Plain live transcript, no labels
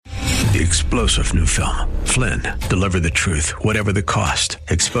The explosive new film, Flynn, deliver the truth, whatever the cost,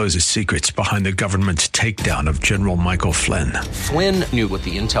 exposes secrets behind the government's takedown of General Michael Flynn. Flynn knew what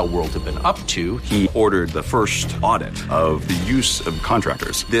the intel world had been up to. He ordered the first audit of the use of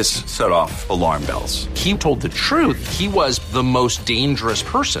contractors. This set off alarm bells. He told the truth. He was the most dangerous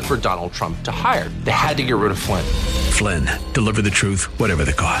person for Donald Trump to hire. They had to get rid of Flynn. Flynn, deliver the truth, whatever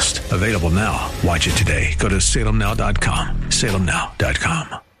the cost. Available now. Watch it today. Go to salemnow.com.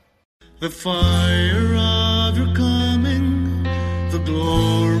 salemnow.com. The fire of your coming, the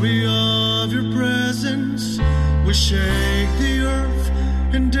glory of your presence will shake the earth,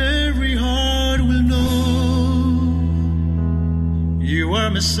 and every heart will know you are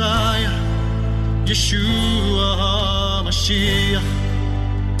Messiah, Yeshua HaMashiach,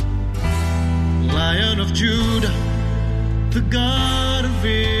 Lion of Judah, the God of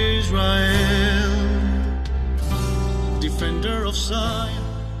Israel, defender of Zion.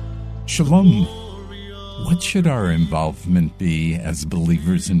 Shalom. What should our involvement be as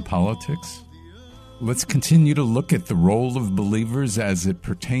believers in politics? Let's continue to look at the role of believers as it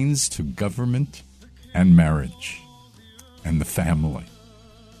pertains to government and marriage and the family.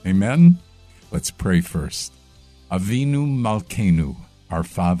 Amen? Let's pray first. Avinu Malkeinu, our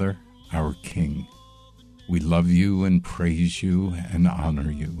Father, our King. We love you and praise you and honor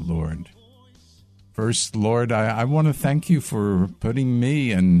you, Lord. First, Lord, I want to thank you for putting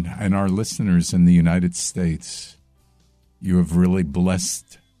me and our listeners in the United States. You have really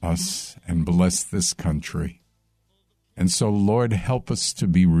blessed us and blessed this country. And so, Lord, help us to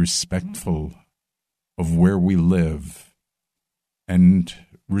be respectful of where we live and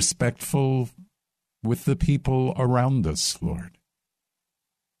respectful with the people around us, Lord,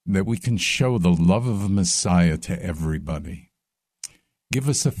 that we can show the love of Messiah to everybody. Give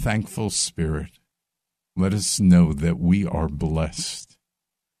us a thankful spirit. Let us know that we are blessed,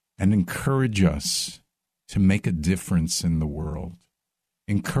 and encourage us to make a difference in the world.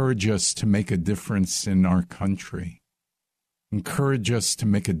 Encourage us to make a difference in our country. Encourage us to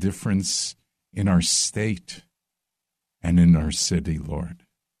make a difference in our state and in our city, Lord,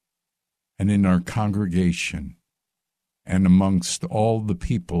 and in our congregation, and amongst all the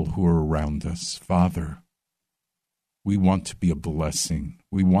people who are around us. Father, we want to be a blessing.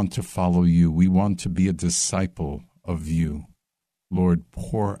 We want to follow you. We want to be a disciple of you. Lord,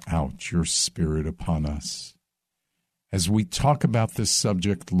 pour out your Spirit upon us. As we talk about this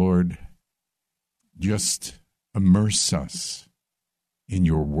subject, Lord, just immerse us in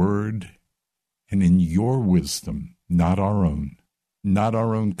your word and in your wisdom, not our own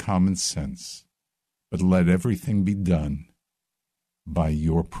common sense, but let everything be done by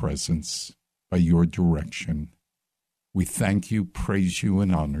your presence, by your direction. We thank you, praise you,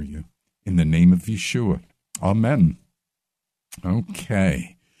 and honor you. In the name of Yeshua. Amen.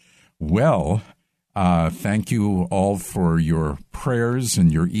 Okay. Well, thank you all for your prayers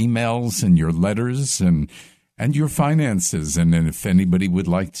and your emails and your letters and your finances. And then if anybody would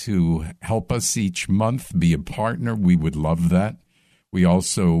like to help us each month, be a partner, we would love that. We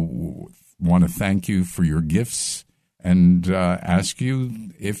also want to thank you for your gifts and ask you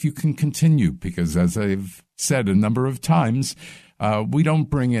if you can continue, because as I've said a number of times, we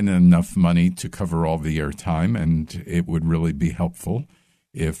don't bring in enough money to cover all the airtime, and it would really be helpful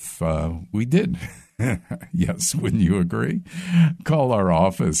if we did. Yes, wouldn't you agree? Call our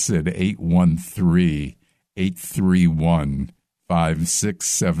office at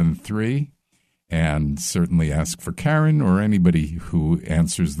 813-831-5673, and certainly ask for Karen or anybody who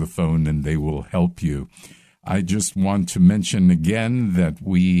answers the phone, and they will help you. I just want to mention again that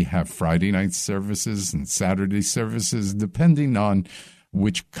we have Friday night services and Saturday services, depending on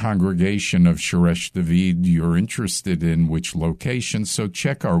which congregation of Shoresh David you're interested in, which location. So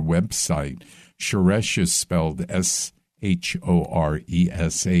check our website. Shoresh is spelled Shoresh,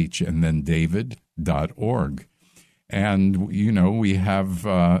 and then David.org. And, you know, we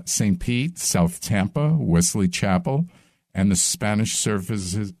have St. Pete, South Tampa, Wesley Chapel, and the Spanish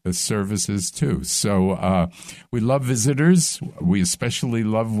services too. So we love visitors. We especially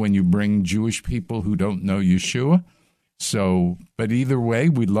love when you bring Jewish people who don't know Yeshua. So, but either way,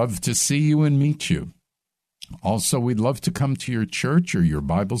 we'd love to see you and meet you. Also, we'd love to come to your church or your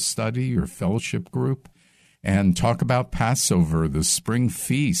Bible study, your fellowship group, and talk about Passover, the spring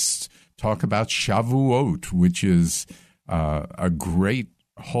feast, talk about Shavuot, which is a great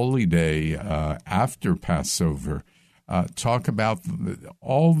holy day after Passover. Talk about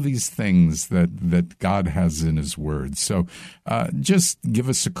all these things that God has in his word. So just give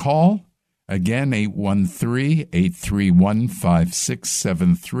us a call. Again,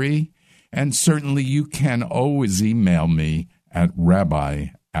 813-831-5673. And certainly you can always email me at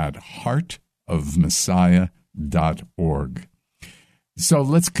rabbi at heartofmessiah.org. So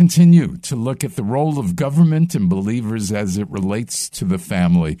let's continue to look at the role of government and believers as it relates to the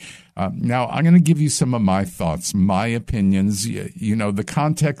family. Now, I'm going to give you some of my thoughts, my opinions. You know, the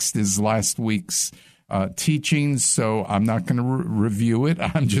context is last week's teaching, so I'm not going to review it.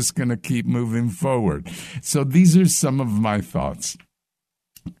 I'm just going to keep moving forward. So these are some of my thoughts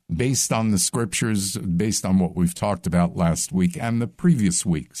based on the scriptures, based on what we've talked about last week and the previous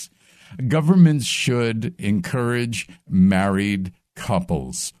weeks. Governments should encourage married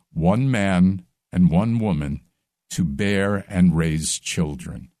couples, one man and one woman, to bear and raise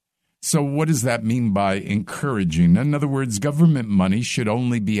children. So what does that mean by encouraging? In other words, government money should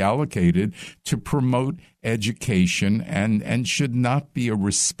only be allocated to promote education and should not be a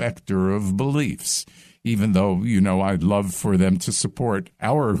respecter of beliefs. Even though, you know, I'd love for them to support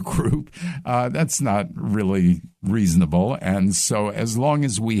our group, that's not really reasonable. And so as long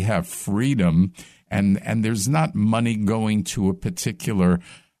as we have freedom and there's not money going to a particular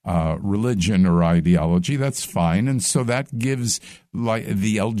religion or ideology, that's fine. And so that gives like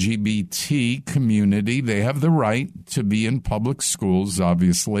the LGBT community, they have the right to be in public schools,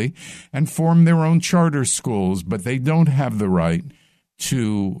 obviously, and form their own charter schools, but they don't have the right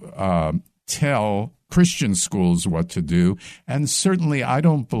to tell Christian schools what to do. And certainly I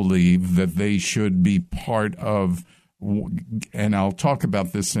don't believe that they should be part of, and I'll talk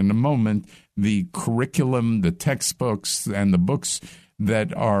about this in a moment, the curriculum, the textbooks, and the books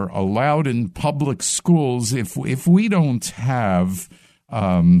that are allowed in public schools. If we don't have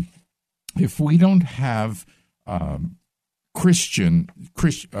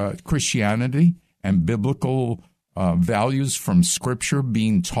Christianity and biblical values from Scripture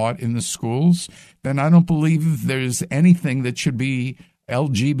being taught in the schools, then I don't believe there's anything that should be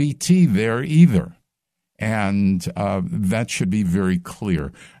LGBT there either. And that should be very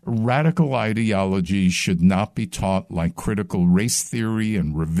clear. Radical ideology should not be taught like critical race theory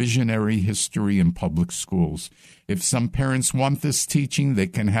and revisionary history in public schools. If some parents want this teaching, they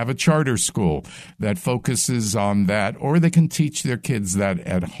can have a charter school that focuses on that, or they can teach their kids that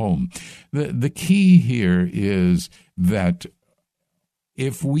at home. The key here is that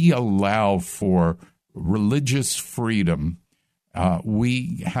if we allow for religious freedom,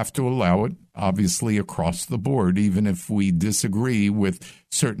 we have to allow it, obviously, across the board, even if we disagree with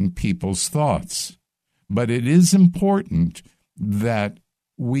certain people's thoughts. But it is important that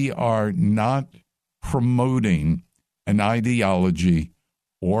we are not promoting an ideology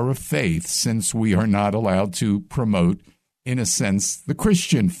or a faith, since we are not allowed to promote, in a sense, the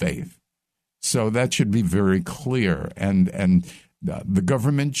Christian faith. So that should be very clear. And the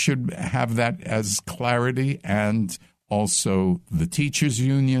government should have that as clarity, and also the teachers'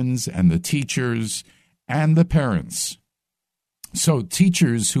 unions and the teachers and the parents. So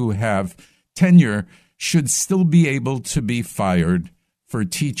teachers who have tenure should still be able to be fired for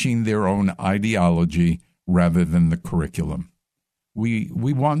teaching their own ideology rather than the curriculum. We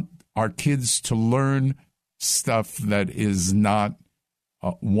want our kids to learn stuff that is not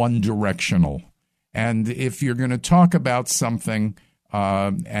one-directional. And if you're going to talk about something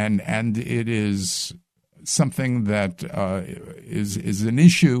and it is something that is an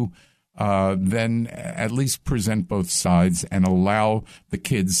issue, then at least present both sides and allow the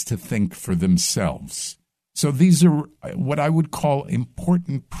kids to think for themselves. So these are what I would call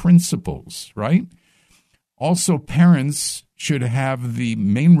important principles, right? Also, parents should have the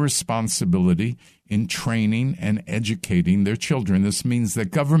main responsibility in training and educating their children. This means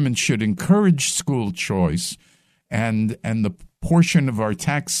that government should encourage school choice, and the portion of our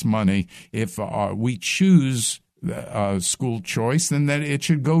tax money, if we choose school choice, then that it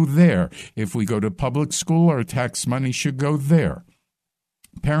should go there. If we go to public school, our tax money should go there.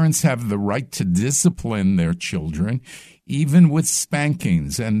 Parents have the right to discipline their children, even with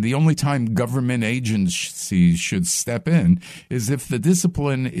spankings. And the only time government agencies should step in is if the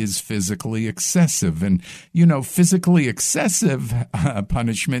discipline is physically excessive. And, you know, physically excessive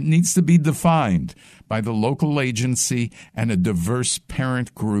punishment needs to be defined by the local agency and a diverse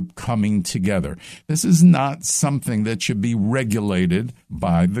parent group coming together. This is not something that should be regulated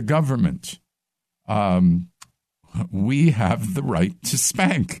by the government. We have the right to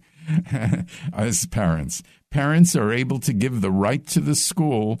spank as parents. Parents are able to give the right to the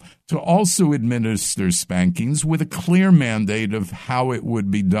school to also administer spankings with a clear mandate of how it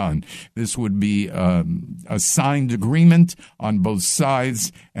would be done. This would be a signed agreement on both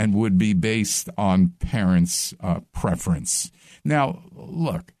sides and would be based on parents' preference. Now,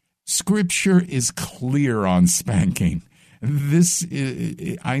 look, Scripture is clear on spanking. This,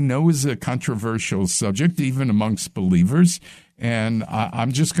 I know, is a controversial subject, even amongst believers. And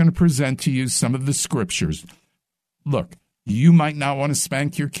I'm just going to present to you some of the scriptures. Look, you might not want to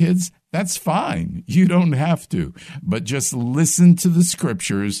spank your kids. That's fine. You don't have to. But just listen to the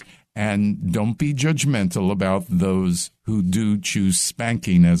scriptures and don't be judgmental about those who do choose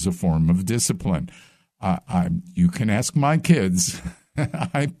spanking as a form of discipline. You can ask my kids.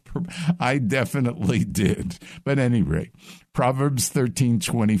 I definitely did. But at any rate, Proverbs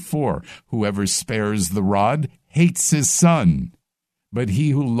 13:24, whoever spares the rod hates his son, but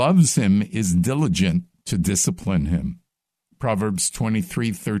he who loves him is diligent to discipline him. Proverbs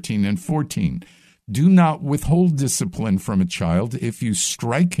 23:13 and 14, do not withhold discipline from a child. If you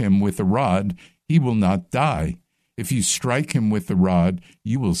strike him with a rod, he will not die. If you strike him with a rod,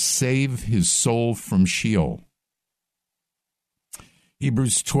 you will save his soul from Sheol.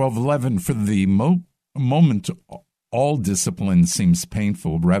 Hebrews 12:11, for the moment all discipline seems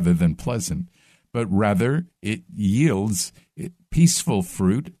painful rather than pleasant, but rather it yields peaceful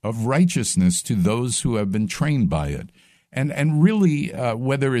fruit of righteousness to those who have been trained by it. And really,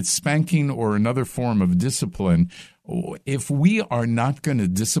 whether it's spanking or another form of discipline, if we are not going to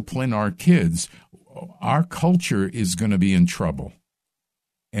discipline our kids, our culture is going to be in trouble.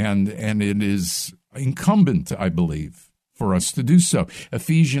 And it is incumbent, I believe, for us to do so.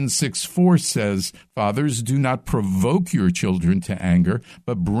 Ephesians 6:4 says, fathers, do not provoke your children to anger,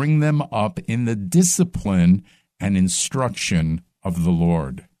 but bring them up in the discipline and instruction of the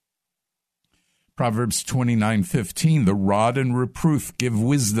Lord. Proverbs 29:15, the rod and reproof give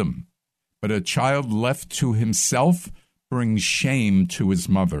wisdom, but a child left to himself brings shame to his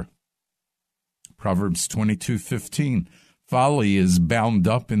mother. Proverbs 22:15, folly is bound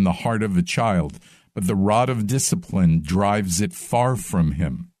up in the heart of a child, but the rod of discipline drives it far from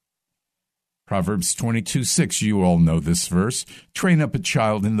him. Proverbs 22:6, you all know this verse, train up a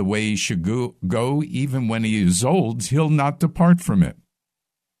child in the way he should go, even when he is old, he'll not depart from it.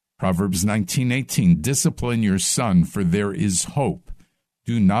 Proverbs 19:18, discipline your son, for there is hope.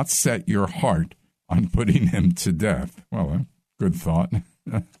 Do not set your heart on putting him to death. Well, good thought.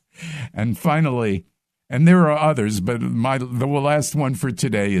 And finally, and there are others, but the last one for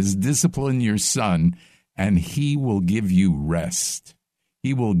today is discipline your son, and he will give you rest.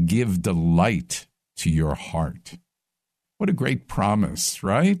 He will give delight to your heart. What a great promise,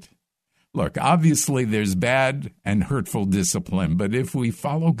 right? Look, obviously there's bad and hurtful discipline, but if we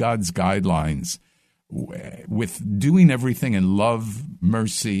follow God's guidelines with doing everything in love,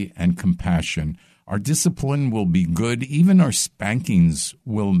 mercy, and compassion, our discipline will be good. Even our spankings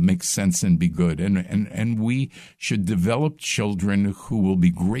will make sense and be good. And we should develop children who will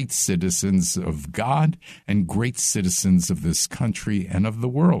be great citizens of God and great citizens of this country and of the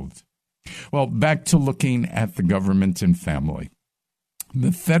world. Well, back to looking at the government and family.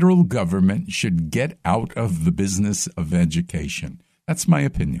 The federal government should get out of the business of education. That's my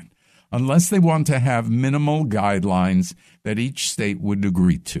opinion. Unless they want to have minimal guidelines that each state would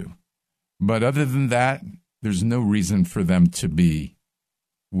agree to. But other than that, there's no reason for them to be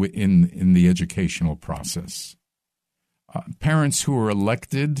in the educational process. Parents who are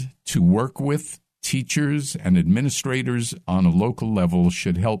elected to work with teachers and administrators on a local level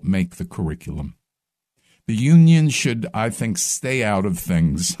should help make the curriculum. The union should, I think, stay out of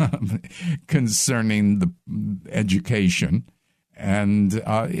things concerning the education. And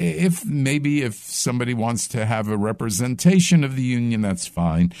if somebody wants to have a representation of the union, that's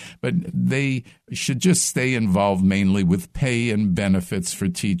fine. But they should just stay involved mainly with pay and benefits for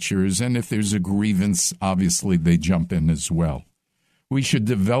teachers. And if there's a grievance, obviously they jump in as well. We should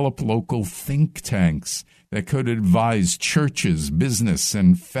develop local think tanks that could advise churches, business,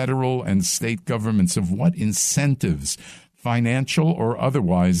 and federal and state governments of what incentives, financial or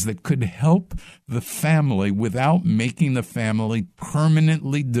otherwise, that could help the family without making the family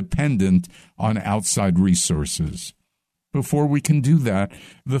permanently dependent on outside resources. Before we can do that,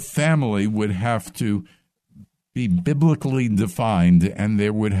 the family would have to be biblically defined, and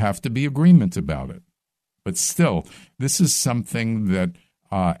there would have to be agreement about it. But still, this is something that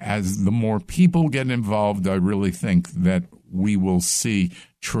as the more people get involved, I really think that we will see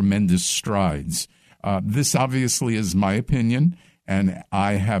tremendous strides. This obviously is my opinion, and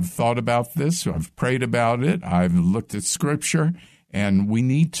I have thought about this. I've prayed about it. I've looked at Scripture, and we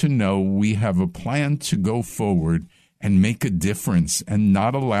need to know we have a plan to go forward and make a difference and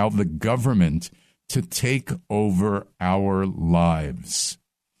not allow the government to take over our lives.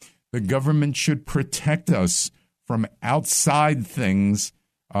 The government should protect us from outside things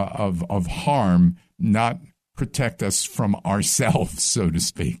of harm, not protect us from ourselves, so to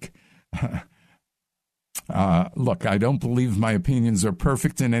speak. Look, I don't believe my opinions are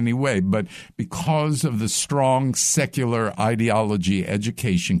perfect in any way, but because of the strong secular ideology,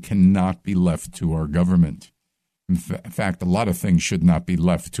 education cannot be left to our government. In fact, a lot of things should not be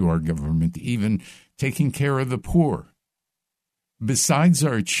left to our government, even taking care of the poor. Besides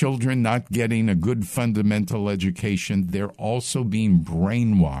our children not getting a good fundamental education, they're also being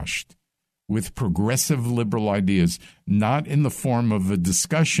brainwashed with progressive liberal ideas, not in the form of a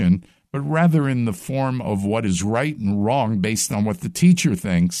discussion, but rather in the form of what is right and wrong based on what the teacher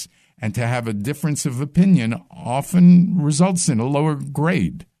thinks, and to have a difference of opinion often results in a lower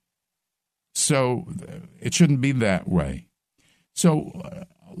grade. So it shouldn't be that way. So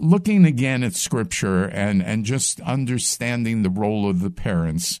looking again at Scripture and just understanding the role of the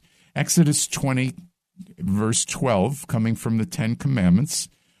parents, Exodus 20, verse 12, coming from the Ten Commandments,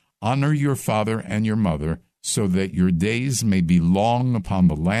 honor your father and your mother, so that your days may be long upon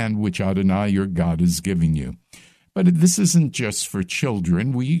the land which Adonai your God is giving you. But this isn't just for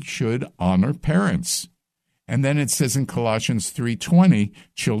children. We should honor parents. And then it says in Colossians 3:20,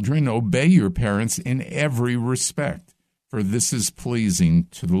 children, obey your parents in every respect, for this is pleasing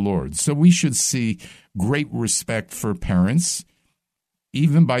to the Lord. So we should see great respect for parents,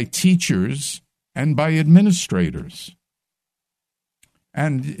 even by teachers and by administrators.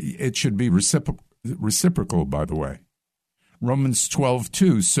 And it should be reciprocal, by the way. Romans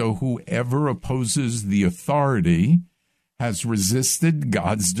 12:2, so whoever opposes the authority has resisted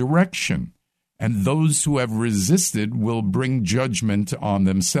God's direction, and those who have resisted will bring judgment on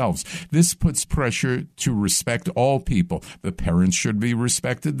themselves. This puts pressure to respect all people. The parents should be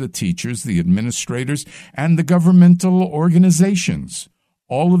respected, the teachers, the administrators, and the governmental organizations.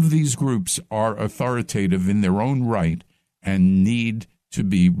 All of these groups are authoritative in their own right and need to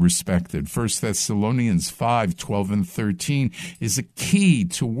be respected. 1 Thessalonians 5:12 and 13 is a key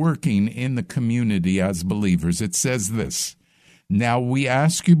to working in the community as believers. It says this, now we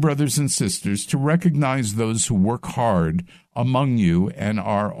ask you, brothers and sisters, to recognize those who work hard among you and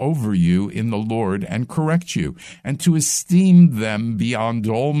are over you in the Lord and correct you, and to esteem them beyond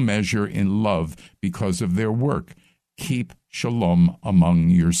all measure in love because of their work. Keep shalom among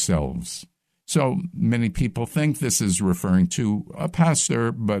yourselves. So many people think this is referring to a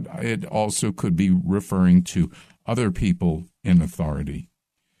pastor, but it also could be referring to other people in authority.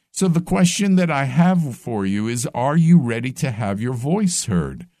 So the question that I have for you is, are you ready to have your voice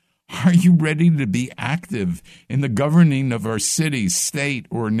heard? Are you ready to be active in the governing of our city, state,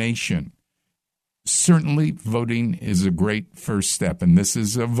 or nation? Certainly, voting is a great first step, and this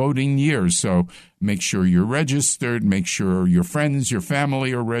is a voting year, so make sure you're registered, make sure your friends, your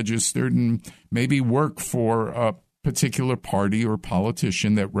family are registered, and maybe work for a particular party or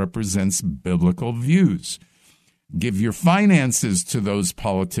politician that represents biblical views. Give your finances to those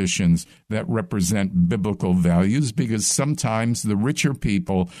politicians that represent biblical values, because sometimes the richer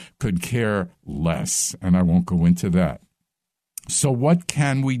people could care less, and I won't go into that. So what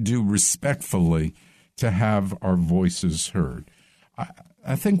can we do respectfully to have our voices heard?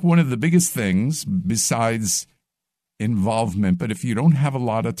 I think one of the biggest things, besides involvement, but if you don't have a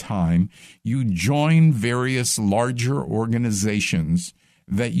lot of time, you join various larger organizations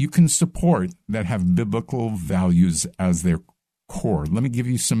that you can support that have biblical values as their core. Let me give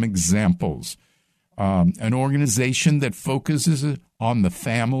you some examples. An organization that focuses on the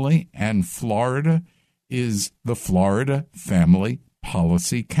family and Florida is the Florida Family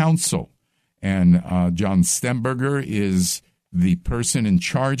Policy Council. And John Stemberger is the person in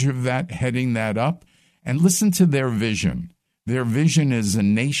charge of that, heading that up. And listen to their vision. Their vision is a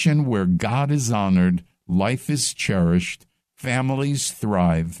nation where God is honored, life is cherished, families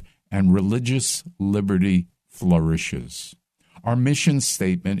thrive, and religious liberty flourishes. Our mission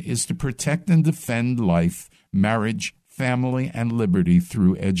statement is to protect and defend life, marriage, family, and liberty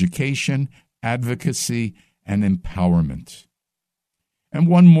through education, advocacy, and empowerment. And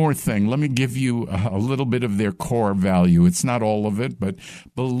one more thing, let me give you a little bit of their core value. It's not all of it, but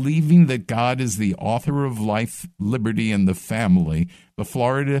believing that God is the author of life, liberty, and the family, the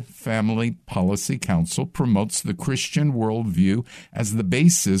Florida Family Policy Council promotes the Christian worldview as the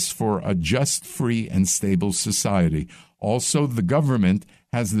basis for a just, free, and stable society. Also, the government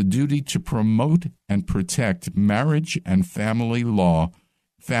has the duty to promote and protect marriage and family law,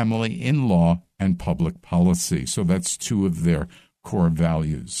 family in law, and public policy. So that's two of their core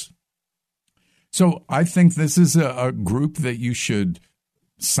values. So I think this is a group that you should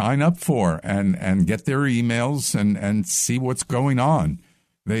sign up for and get their emails and see what's going on.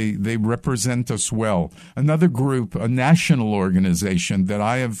 They represent us well. Another group, a national organization that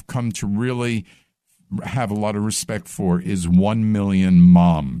I have come to really have a lot of respect for, is 1 Million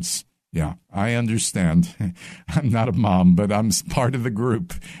Moms. Yeah, I understand. I'm not a mom, but I'm part of the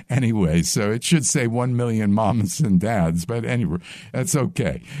group anyway. So it should say 1 million moms and dads. But anyway, that's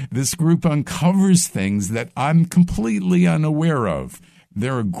okay. This group uncovers things that I'm completely unaware of.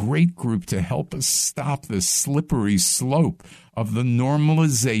 They're a great group to help us stop the slippery slope of the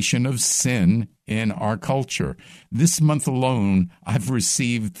normalization of sin in our culture. This month alone, I've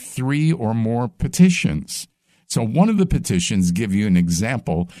received 3 or more petitions. So one of the petitions, give you an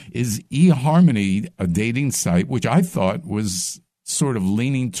example, is eHarmony, a dating site, which I thought was sort of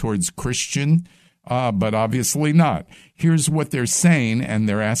leaning towards Christian, but obviously not. Here's what they're saying, and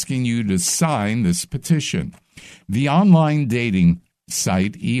they're asking you to sign this petition. The online dating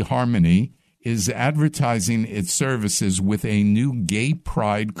site, eHarmony, is advertising its services with a new gay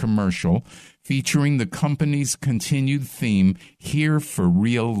pride commercial featuring the company's continued theme, Here for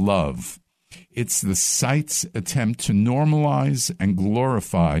Real Love. It's the site's attempt to normalize and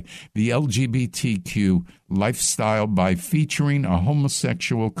glorify the LGBTQ lifestyle by featuring a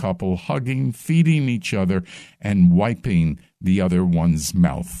homosexual couple hugging, feeding each other, and wiping the other one's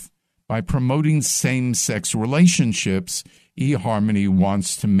mouth. By promoting same-sex relationships, eHarmony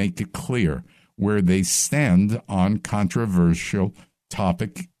wants to make it clear where they stand on controversial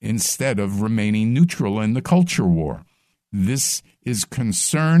topic instead of remaining neutral in the culture war. This is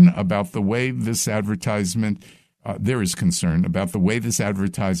concern about the way this advertisement, there is concern about the way this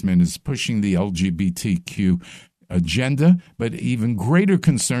advertisement is pushing the LGBTQ agenda, but even greater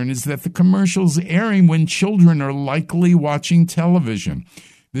concern is that the commercial's airing when children are likely watching television.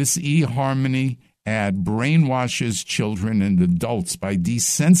 This eHarmony ad brainwashes children and adults by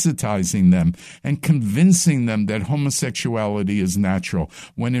desensitizing them and convincing them that homosexuality is natural,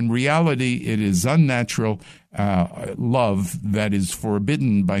 when in reality it is unnatural love that is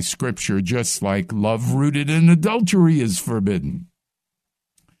forbidden by Scripture, just like love rooted in adultery is forbidden.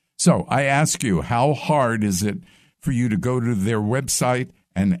 So I ask you, how hard is it for you to go to their website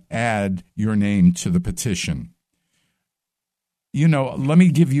and add your name to the petition? You know, let me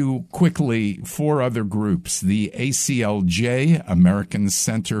give you quickly 4 other groups: the ACLJ, American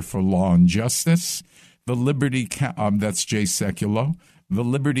Center for Law and Justice, the Liberty, that's Jay Sekulow, the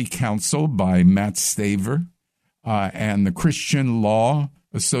Liberty Council by Matt Staver, and the Christian Law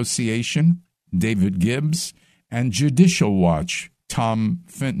Association, David Gibbs, and Judicial Watch, Tom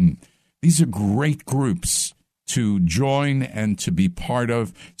Fenton. These are great groups to join and to be part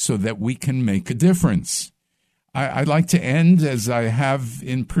of so that we can make a difference. I'd like to end, as I have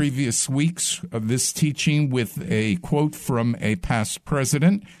in previous weeks of this teaching, with a quote from a past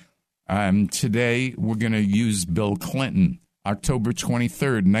president. Today, we're going to use Bill Clinton, October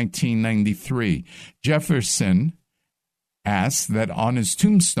 23rd, 1993. Jefferson asked that on his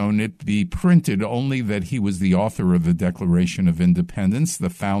tombstone it be printed only that he was the author of the Declaration of Independence, the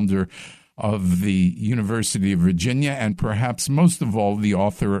founder of the University of Virginia, and perhaps most of all, the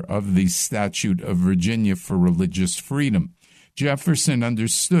author of the Statute of Virginia for Religious Freedom. Jefferson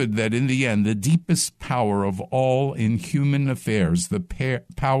understood that in the end, the deepest power of all in human affairs, the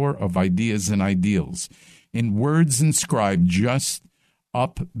power of ideas and ideals, in words inscribed just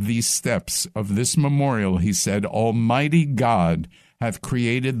up these steps of this memorial, he said, Almighty God hath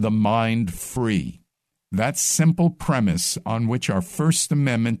created the mind free. That simple premise on which our First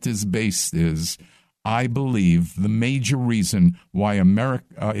Amendment is based is, I believe, the major reason why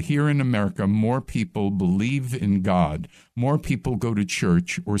here in America more people believe in God, more people go to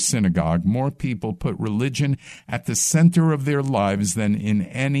church or synagogue, more people put religion at the center of their lives than in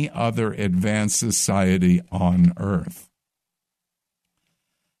any other advanced society on earth.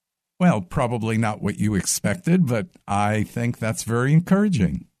 Well, probably not what you expected, but I think that's very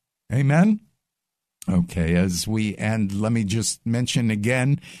encouraging. Amen? Okay, as we end, let me just mention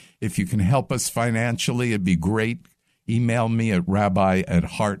again, if you can help us financially, it'd be great. Email me at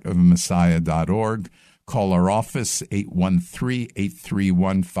rabbi@heartofmessiah.org. Call our office,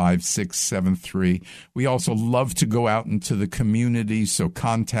 813-831-5673. We also love to go out into the community, so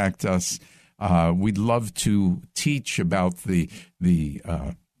contact us. We'd love to teach about the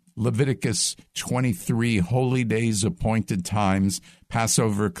Leviticus 23 holy days, appointed times,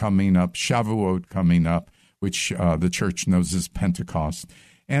 Passover coming up, Shavuot coming up, which the church knows as Pentecost.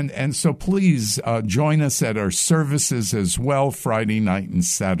 And so please join us at our services as well, Friday night and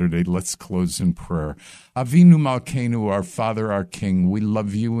Saturday. Let's close in prayer. Avinu Malkeinu, our Father, our King, we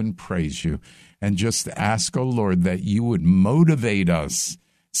love you and praise you. And just ask, O Lord, that you would motivate us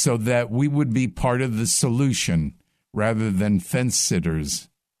so that we would be part of the solution rather than fence sitters,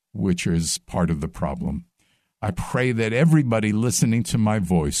 which is part of the problem. I pray that everybody listening to my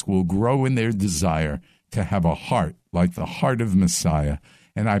voice will grow in their desire to have a heart like the heart of Messiah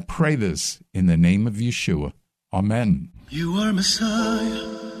And I pray this in the name of Yeshua. Amen. You are Messiah,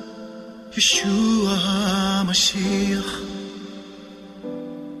 Yeshua HaMashiach,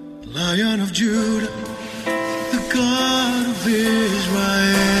 Lion of Judah, the God of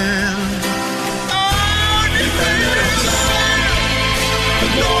Israel. Oh, the Lord of the King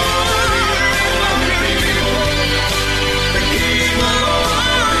of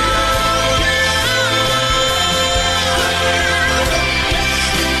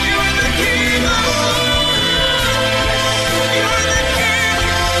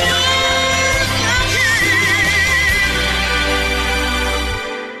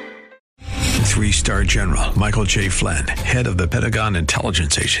Three-star General Michael J. Flynn, head of the Pentagon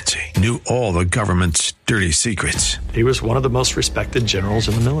Intelligence Agency, knew all the government's dirty secrets. He was one of the most respected generals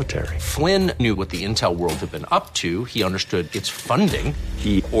in the military. Flynn knew what the intel world had been up to. He understood its funding.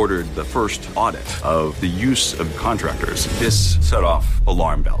 He ordered the first audit of the use of contractors. This set off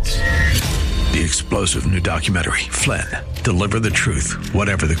alarm bells. The explosive new documentary, Flynn, Deliver the Truth,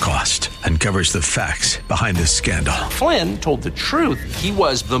 Whatever the Cost, uncovers the facts behind this scandal. Flynn told the truth. He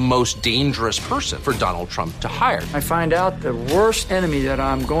was the most dangerous person for Donald Trump to hire. I find out the worst enemy that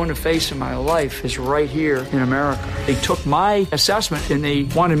I'm going to face in my life is right here in America. They took my assessment and they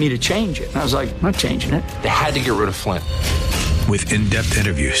wanted me to change it. And I was like, I'm not changing it. They had to get rid of Flynn. With in-depth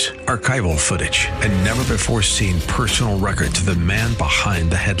interviews, archival footage, and never-before-seen personal records of the man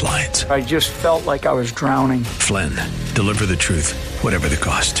behind the headlines. I just felt like I was drowning. Flynn, Deliver the Truth, Whatever the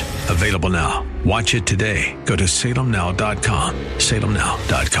Cost. Available now. Watch it today. Go to salemnow.com.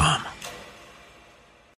 salemnow.com.